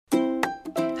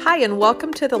Hi, and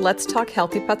welcome to the Let's Talk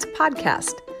Healthy Pets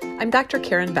podcast. I'm Dr.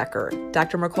 Karen Becker,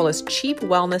 Dr. Mercola's Chief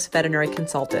Wellness Veterinary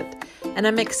Consultant, and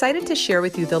I'm excited to share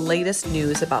with you the latest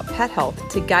news about pet health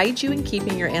to guide you in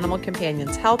keeping your animal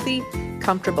companions healthy,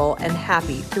 comfortable, and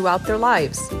happy throughout their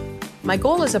lives. My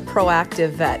goal as a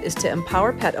proactive vet is to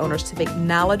empower pet owners to make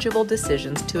knowledgeable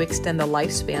decisions to extend the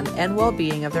lifespan and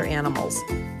well-being of their animals.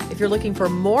 If you're looking for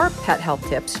more pet health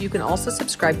tips, you can also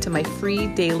subscribe to my free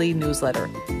daily newsletter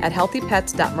at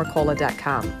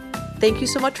healthypets.mercola.com. Thank you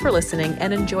so much for listening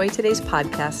and enjoy today's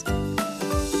podcast.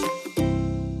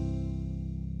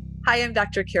 Hi, I'm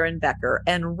Dr. Karen Becker,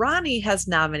 and Ronnie has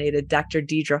nominated Dr.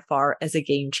 Deidre Farr as a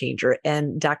game changer.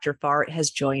 And Dr. Farr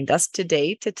has joined us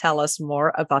today to tell us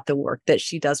more about the work that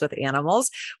she does with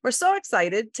animals. We're so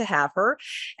excited to have her.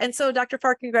 And so, Dr.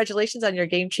 Farr, congratulations on your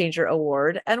Game Changer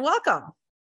Award and welcome.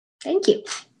 Thank you.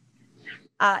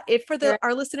 If for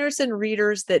our listeners and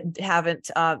readers that haven't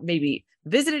maybe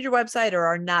visited your website or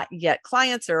are not yet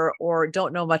clients or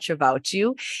don't know much about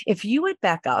you, if you would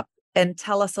back up and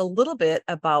tell us a little bit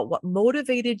about what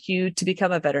motivated you to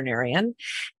become a veterinarian,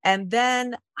 and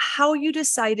then how you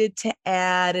decided to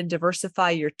add and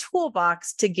diversify your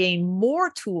toolbox to gain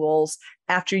more tools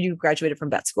after you graduated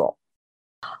from vet school.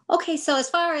 Okay, so as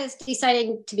far as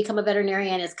deciding to become a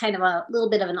veterinarian, it's kind of a little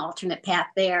bit of an alternate path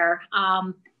there.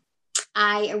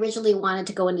 I originally wanted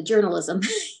to go into journalism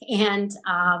and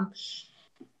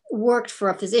worked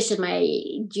for a physician my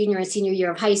junior and senior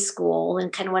year of high school,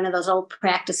 and kind of one of those old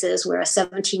practices where a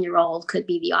 17-year-old could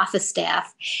be the office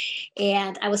staff.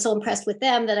 And I was so impressed with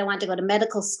them that I wanted to go to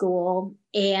medical school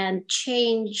and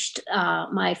changed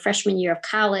my freshman year of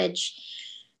college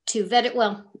to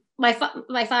my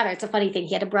father, it's a funny thing.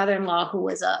 He had a brother-in-law who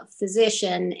was a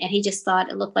physician, and he just thought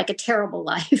it looked like a terrible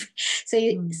life.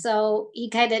 So he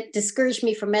kind of discouraged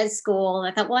me from med school. And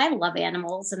I thought, well, I love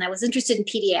animals, and I was interested in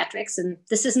pediatrics, and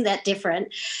this isn't that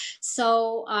different.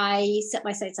 So I set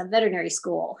my sights on veterinary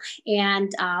school,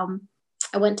 and I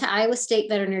went to Iowa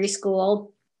State Veterinary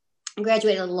School. I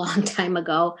graduated a long time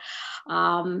ago,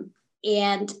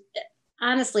 and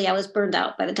honestly, I was burned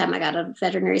out by the time I got out of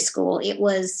veterinary school. It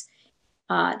was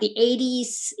the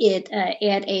 80s. At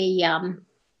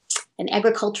an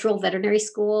agricultural veterinary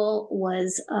school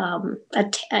was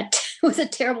was a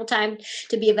terrible time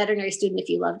to be a veterinary student if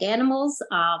you loved animals.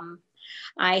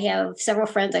 I have several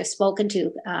friends I've spoken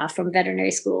to from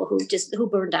veterinary school who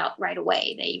burned out right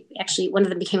away. One of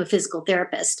them became a physical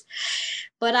therapist.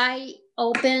 But I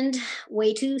opened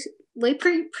way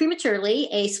prematurely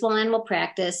a small animal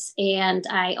practice, and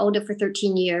I owned it for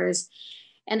 13 years.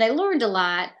 And I learned a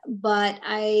lot, but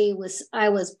I was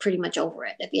pretty much over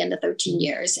it at the end of 13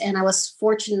 years. And I was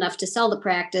fortunate enough to sell the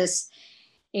practice.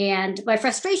 And my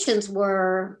frustrations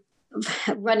were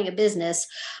running a business.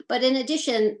 But in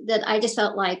addition, that I just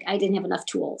felt like I didn't have enough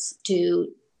tools to,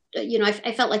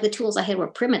 I felt like the tools I had were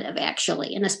primitive,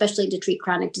 actually, and especially to treat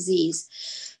chronic disease.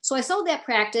 So I sold that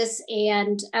practice,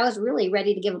 and I was really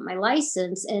ready to give up my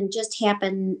license, and just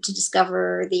happened to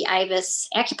discover the IVAS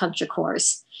acupuncture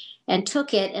course. And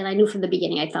took it, and I knew from the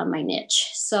beginning I found my niche.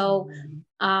 So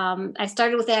I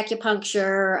started with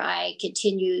acupuncture. I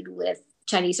continued with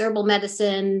Chinese herbal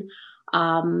medicine,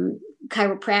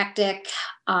 chiropractic.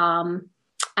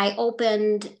 I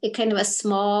opened a kind of a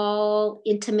small,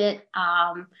 intimate,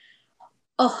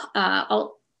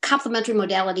 complementary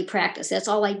modality practice. That's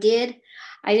all I did.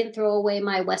 I didn't throw away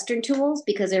my Western tools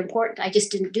because they're important. I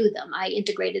just didn't do them. I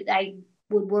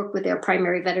would work with their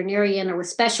primary veterinarian or with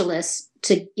specialists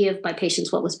to give my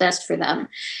patients what was best for them.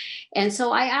 And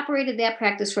so I operated that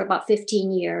practice for about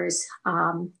 15 years.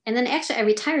 And then actually I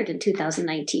retired in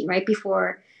 2019, right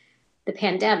before the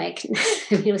pandemic.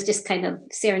 It was just kind of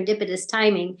serendipitous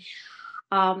timing.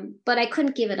 But I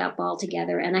couldn't give it up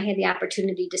altogether. And I had the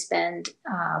opportunity to spend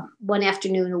one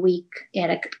afternoon a week at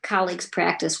a colleague's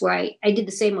practice where I did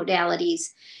the same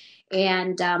modalities.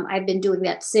 And I've been doing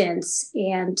that since.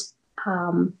 And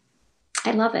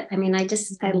I love it. I mean, I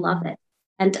love it.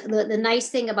 And the nice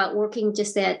thing about working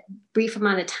just that brief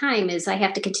amount of time is I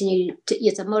have to continue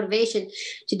it's a motivation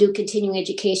to do continuing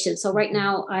education. So right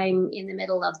now I'm in the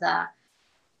middle of the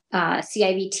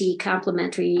CIVT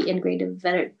Complementary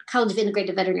College of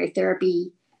Integrative Veterinary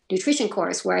Therapy nutrition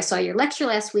course, where I saw your lecture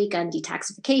last week on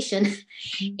detoxification.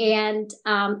 And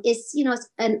it's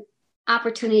an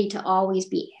opportunity to always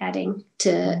be adding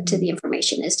to the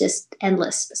information is just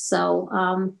endless.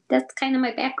 So that's kind of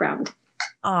my background.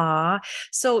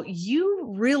 So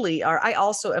you really are. I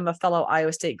also am a fellow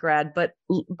Iowa State grad, but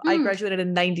I graduated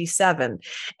in 97.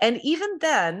 And even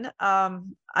then,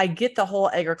 I get the whole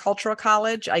agricultural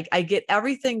college. I get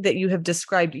everything that you have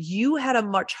described. You had a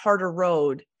much harder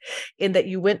road in that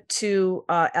you went to,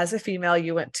 as a female,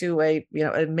 you went to a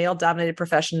male dominated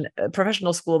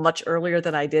professional school much earlier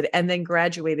than I did, and then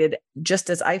graduated just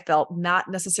as I felt, not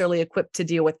necessarily equipped to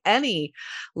deal with any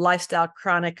lifestyle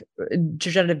chronic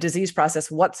degenerative disease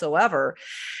process whatsoever.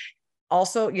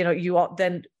 Also, you all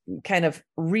then kind of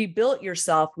rebuilt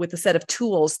yourself with a set of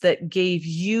tools that gave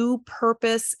you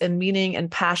purpose and meaning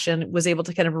and passion, was able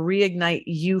to kind of reignite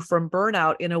you from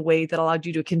burnout in a way that allowed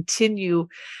you to continue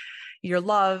your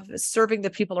love, serving the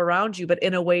people around you, but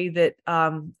in a way that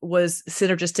was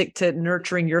synergistic to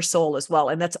nurturing your soul as well.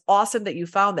 And that's awesome that you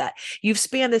found that. You've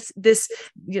spanned this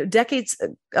decades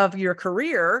of your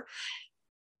career,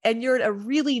 and you're in a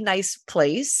really nice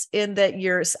place in that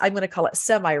you're, I'm going to call it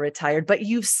semi-retired, but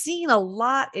you've seen a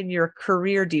lot in your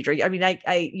career, Deidre. I mean,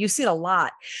 you've seen a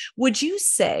lot. Would you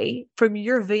say, from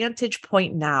your vantage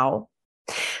point now,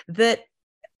 that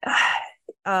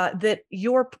that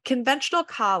your conventional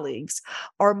colleagues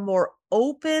are more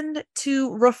open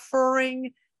to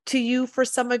referring to you for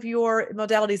some of your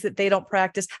modalities that they don't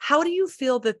practice? How do you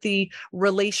feel that the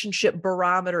relationship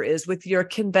barometer is with your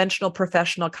conventional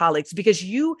professional colleagues? Because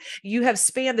you have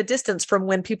spanned the distance from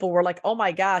when people were like, oh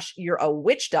my gosh, you're a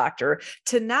witch doctor,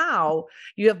 to now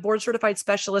you have board certified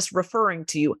specialists referring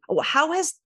to you.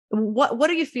 What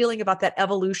are you feeling about that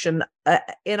evolution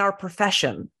in our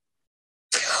profession?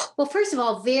 Well, first of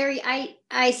all, I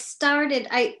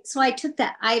took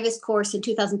that IVAS course in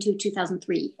 2002,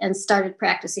 2003 and started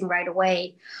practicing right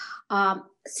away.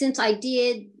 Since I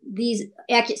did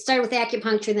started with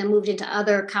acupuncture, then moved into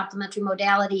other complementary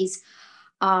modalities,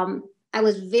 I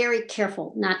was very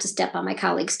careful not to step on my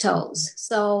colleagues' toes.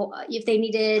 So if they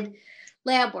needed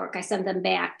lab work, I sent them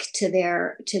back to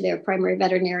their primary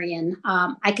veterinarian.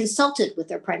 I consulted with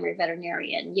their primary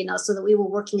veterinarian, so that we were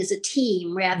working as a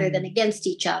team rather than against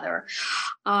each other.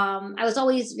 I was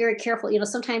always very careful.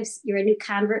 Sometimes you're a new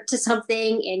convert to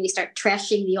something and you start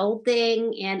trashing the old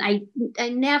thing. And I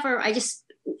just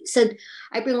said,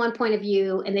 I bring one point of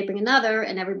view and they bring another,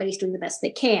 and everybody's doing the best they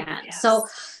can. Yes.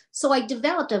 So I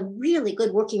developed a really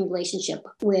good working relationship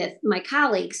with my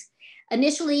colleagues.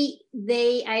 Initially,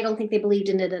 I don't think they believed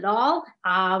in it at all.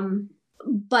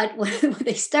 But what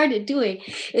they started doing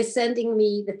is sending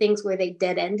me the things where they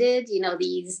dead ended,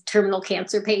 these terminal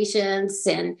cancer patients.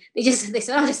 And they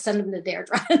said, I'll just send them to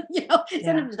Deirdre,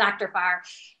 send them to Dr. Farr.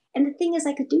 And the thing is,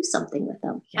 I could do something with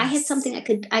them. Yes. I had something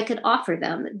I could offer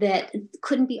them that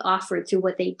couldn't be offered through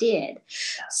what they did.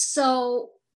 Yeah. So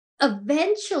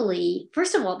eventually,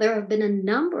 first of all, there have been a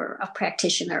number of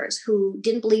practitioners who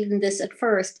didn't believe in this at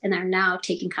first and are now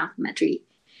taking complementary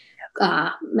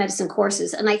medicine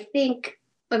courses. And I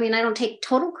don't take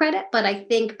total credit, but I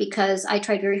think because I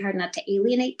tried very hard not to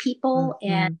alienate people,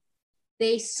 and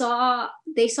they saw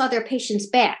their patients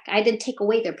back. I didn't take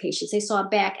away their patients. They saw it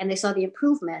back and they saw the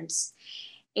improvements.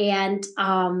 And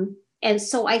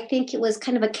so I think it was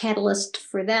kind of a catalyst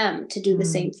for them to do the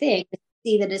same thing.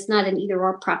 See that it's not an either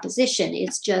or proposition.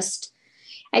 It's just,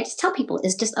 I just tell people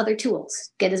it's just other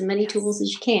tools. Get as many tools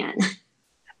as you can.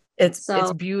 It's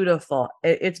beautiful.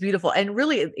 It's beautiful. And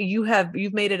really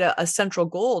you've made it a central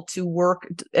goal to work,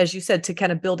 as you said, to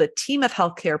kind of build a team of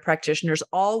healthcare practitioners,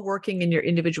 all working in your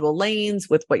individual lanes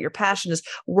with what your passion is,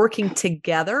 working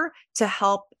together to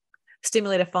help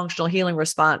stimulate a functional healing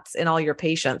response in all your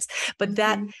patients. But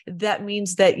that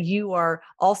means that you are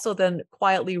also then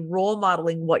quietly role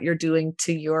modeling what you're doing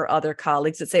to your other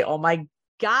colleagues that say, oh my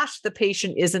gosh, the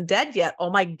patient isn't dead yet.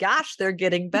 Oh my gosh, they're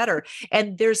getting better.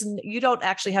 And you don't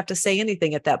actually have to say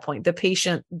anything at that point. The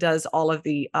patient does all of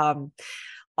the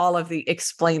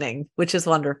explaining, which is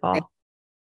wonderful.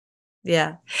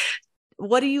 Yeah.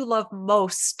 What do you love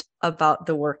most about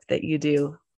the work that you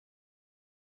do?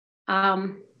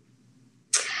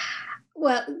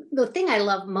 Well, the thing I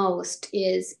love most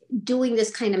is doing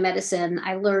this kind of medicine.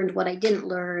 I learned what I didn't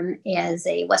learn as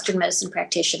a Western medicine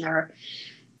practitioner,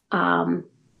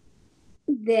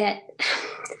 that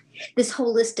this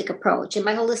holistic approach. And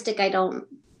by holistic, I don't,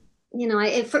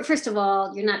 first of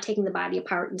all, you're not taking the body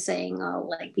apart and saying, oh,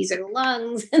 like these are the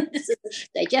lungs and this is the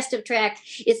digestive tract.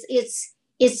 It's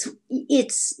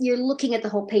you're looking at the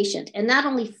whole patient, and not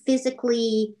only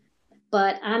physically,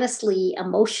 but honestly,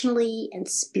 emotionally and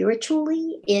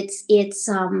spiritually. It's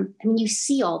you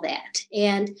see all that.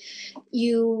 And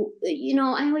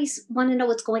I always want to know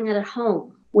what's going on at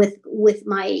home with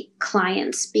my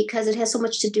clients, because it has so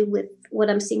much to do with what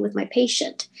I'm seeing with my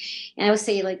patient. And I would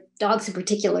say, like, dogs in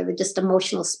particular, they're just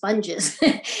emotional sponges.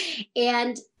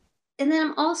 and then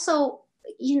I'm also,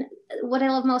 what I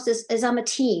love most is I'm a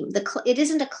team. It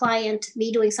isn't a client,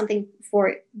 me doing something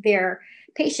for their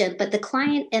patient, but the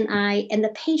client and I and the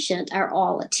patient are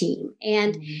all a team.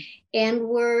 And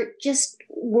we're just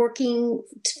working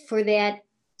for that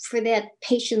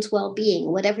patient's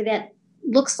well-being, whatever that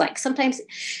looks like. Sometimes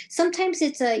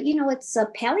it's a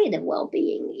palliative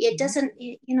well-being. It doesn't,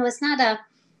 it's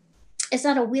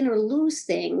not a win or lose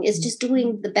thing. It's just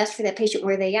doing the best for that patient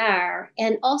where they are,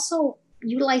 and also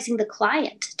utilizing the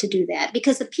client to do that.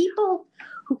 Because the people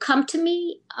who come to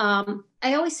me,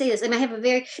 I always say this, and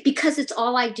because it's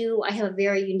all I do, I have a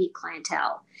very unique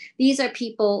clientele. These are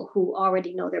people who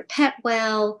already know their pet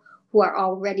well, who are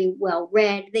already well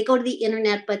read. They go to the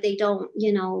internet, but they don't,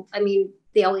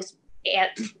 they always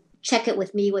check it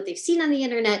with me, what they've seen on the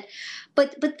internet,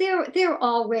 but they're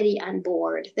already on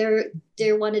board.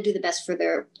 They want to do the best for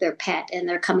their pet, and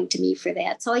they're coming to me for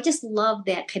that. So I just love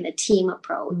that kind of team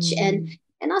approach. And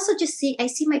also I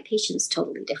see my patients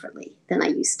totally differently than I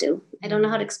used to. I don't know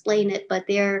how to explain it, but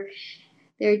they're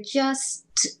just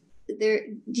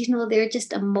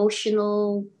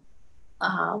emotional,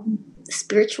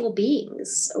 spiritual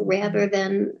beings rather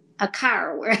than a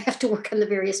car where I have to work on the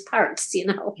various parts,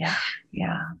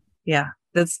 Yeah.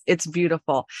 It's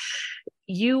beautiful.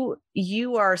 You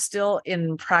are still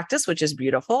in practice, which is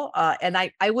beautiful. And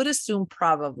I would assume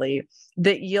probably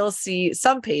that you'll see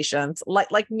some patients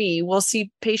like me, we'll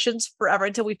see patients forever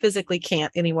until we physically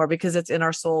can't anymore, because it's in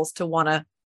our souls to want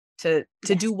to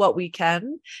do what we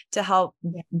can to help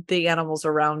the animals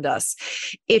around us.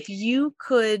 If you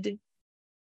could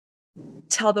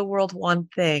tell the world one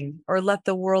thing, or let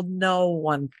the world know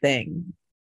one thing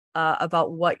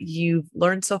about what you've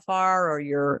learned so far, or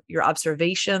your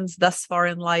observations thus far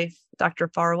in life, Dr.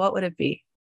 Farr, what would it be?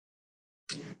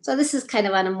 So this is kind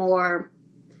of on a more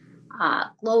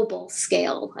global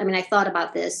scale. I mean, I thought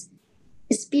about this.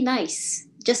 Is be nice.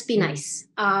 Just be nice.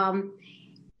 And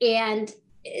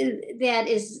that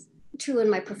is true in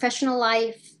my professional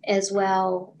life as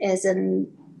well as in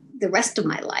the rest of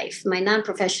my life, my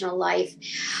non-professional life.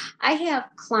 I have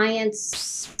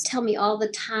clients tell me all the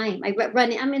time.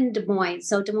 I'm in Des Moines.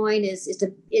 So Des Moines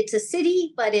it's a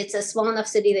city, but it's a small enough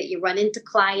city that you run into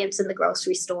clients in the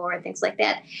grocery store and things like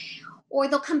that. Or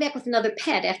they'll come back with another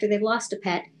pet after they've lost a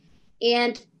pet,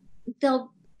 and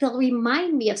they'll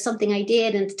remind me of something I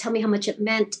did and tell me how much it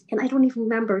meant, and I don't even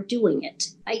remember doing it.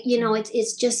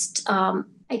 It's just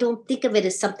I don't think of it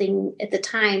as something at the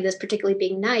time that's particularly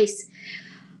being nice.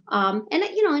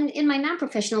 In my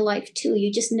non-professional life too, you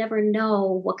just never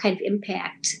know what kind of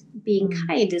impact being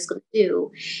kind is going to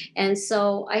do. And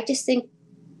so I just think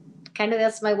kind of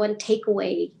that's my one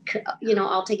takeaway,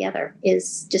 altogether,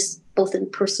 is just both in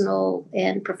personal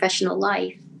and professional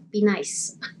life, be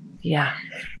nice. Yeah.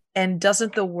 And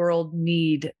doesn't the world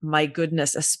need, my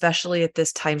goodness, especially at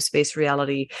this time space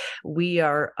reality, we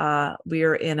are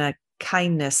in a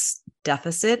kindness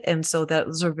deficit. And so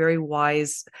those are very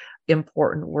wise,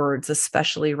 important words,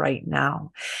 especially right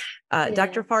now.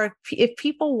 Dr. Farr, if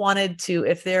people wanted to,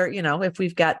 if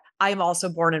we've got, I'm also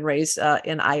born and raised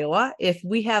in Iowa. If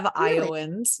we have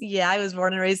Iowans, I was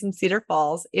born and raised in Cedar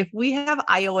Falls. If we have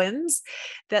Iowans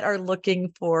that are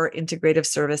looking for integrative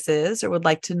services or would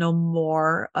like to know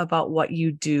more about what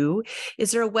you do,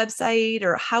 is there a website,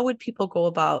 or how would people go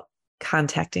about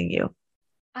contacting you?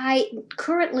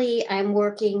 I'm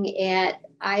working at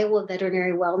Iowa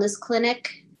Veterinary Wellness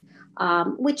Clinic,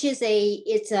 which is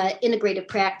it's a integrative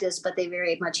practice, but they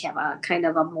very much have a kind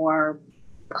of a more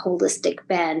holistic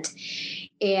bent.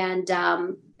 And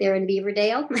they're in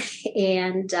Beaverdale.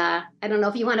 And I don't know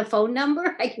if you want a phone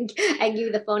number. I can give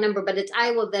you the phone number, but it's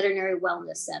Iowa Veterinary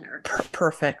Wellness Center.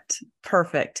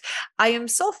 Perfect. I am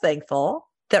so thankful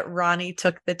that Ronnie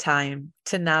took the time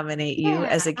to nominate you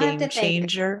as a game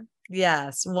changer.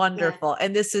 Yes, wonderful. Yeah.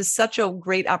 And this is such a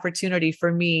great opportunity for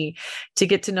me to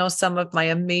get to know some of my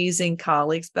amazing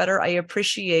colleagues better. I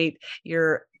appreciate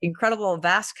your incredible,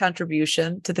 vast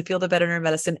contribution to the field of veterinary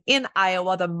medicine in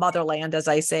Iowa, the motherland, as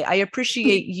I say. I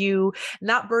appreciate you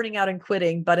not burning out and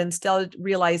quitting, but instead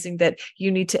realizing that you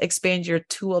need to expand your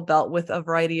tool belt with a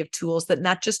variety of tools that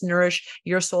not just nourish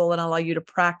your soul and allow you to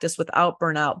practice without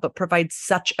burnout, but provide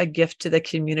such a gift to the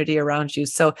community around you.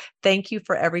 So thank you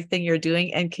for everything you're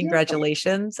doing, and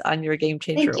congratulations on your Game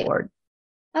Changer Award.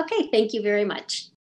 Okay, thank you very much.